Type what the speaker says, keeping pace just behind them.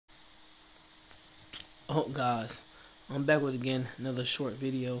Oh guys, I'm back with again another short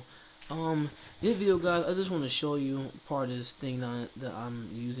video. This video, guys, I just want to show you part of this thing that I'm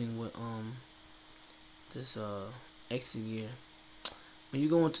using with this exit gear. When you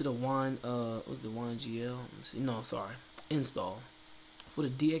go into the wine what's the wine GL? Let's see. No, sorry, install for the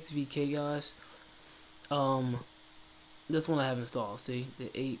D8VK, guys. That's one I have installed. See the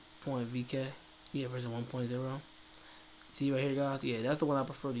 8.VK, yeah, version 1.0. See right here, guys. Yeah, that's the one I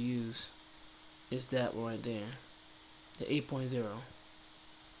prefer to use. It's that one right there, the 8.0.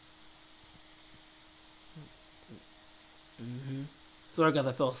 Sorry guys,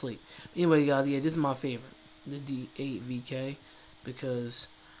 I fell asleep. Anyway, guys, yeah, this is my favorite, the D8VK, because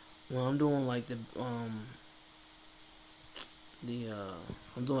when I'm doing like I'm doing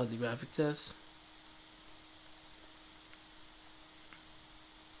like the graphic test.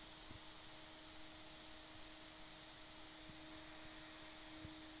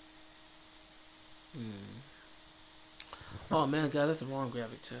 Oh man, guys, that's the wrong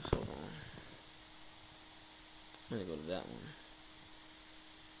graphic test. Hold on. I'm gonna go to that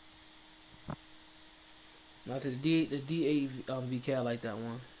one. Now to the D8VK, I like that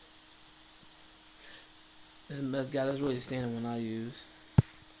one. That's really the standard one I use.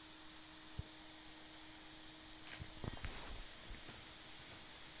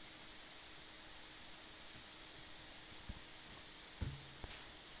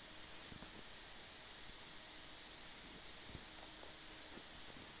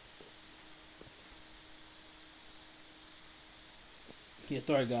 Yeah,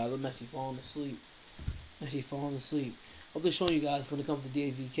 sorry guys, I'm actually falling asleep. I'm just showing you guys when it comes to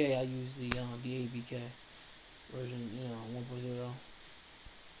D8VK, I use the D8VK version, 1.0.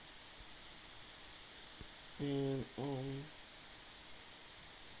 And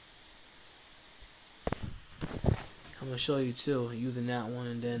I'm gonna show you too using that one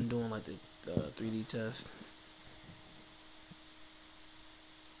and then doing like the 3D test.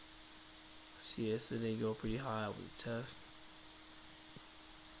 See, so they go pretty high with the test.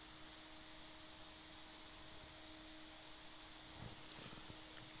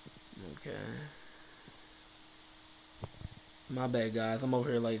 Okay. My bad, guys. I'm over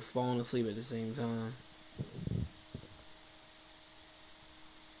here like falling asleep at the same time.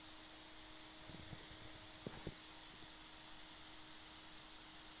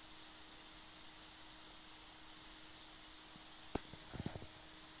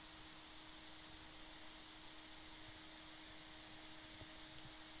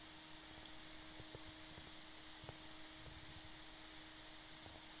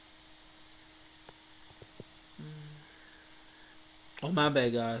 Oh, my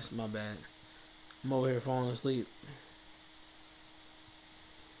bad, guys. My bad. I'm over here falling asleep.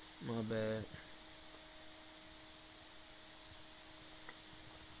 My bad.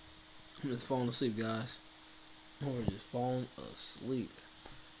 I'm just falling asleep, guys. I'm over just falling asleep.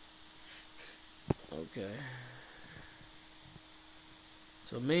 Okay.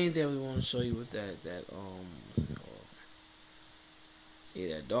 So main thing we want to show you was that what's it called?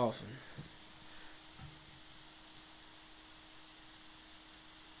 Yeah, that dolphin.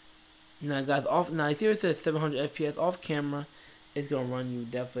 Now, guys, you see it says 700 FPS off camera. It's gonna run you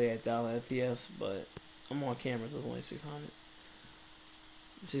definitely at 1,000 FPS, but I'm on camera, so it's only 600.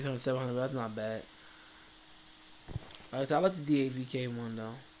 600, 700, that's not bad. Alright, so I like the D8VK one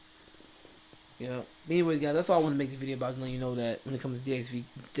though. Yeah. Anyway, guys, that's all I want to make the video about. Letting you know that when it comes to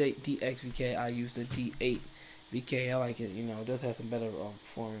DXVK, I use the D8VK. I like it. It does have some better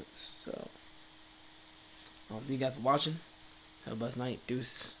performance. So, thank you guys for watching. Have a blessed night.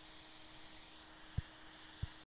 Deuces.